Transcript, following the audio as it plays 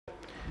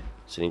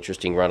It's an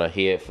interesting runner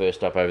here,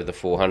 first up over the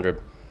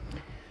 400.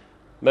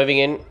 Moving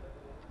in,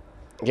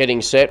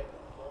 getting set.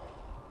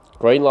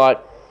 Green light.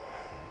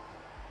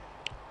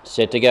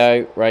 Set to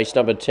go. Race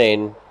number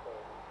 10.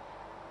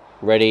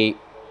 Ready.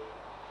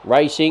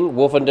 Racing.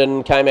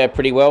 Wolfenden came out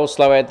pretty well.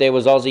 Slow out there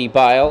was Aussie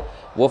Bale.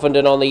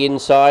 Wolfenden on the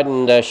inside,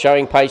 and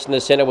showing pace in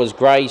the centre was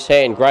Gray's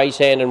Hand. Gray's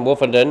Hand and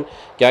Wolfenden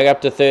going up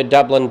to third.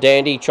 Dublin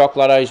Dandy.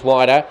 Chocolato's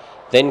wider.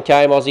 Then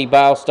came Aussie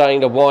Bale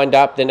starting to wind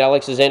up. Then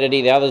Alex's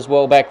Entity. The others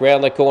well back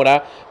round the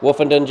corner.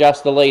 Wolfenden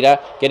just the leader.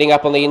 Getting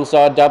up on the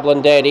inside,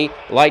 Dublin Dandy.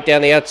 Late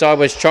down the outside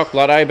was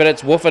Chocolato, but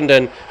it's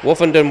Wolfenden.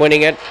 Wolfenden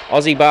winning it.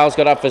 Aussie Bale's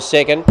got up for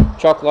second.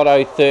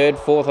 Chocolato third.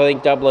 Fourth, I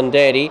think, Dublin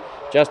Dandy.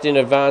 Just in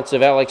advance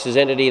of Alex's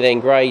Entity,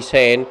 then Gray's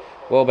Hand.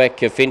 Well back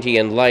Kafinti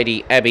and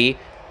Lady Abbey.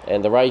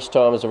 And the race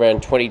time is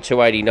around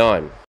 22.89.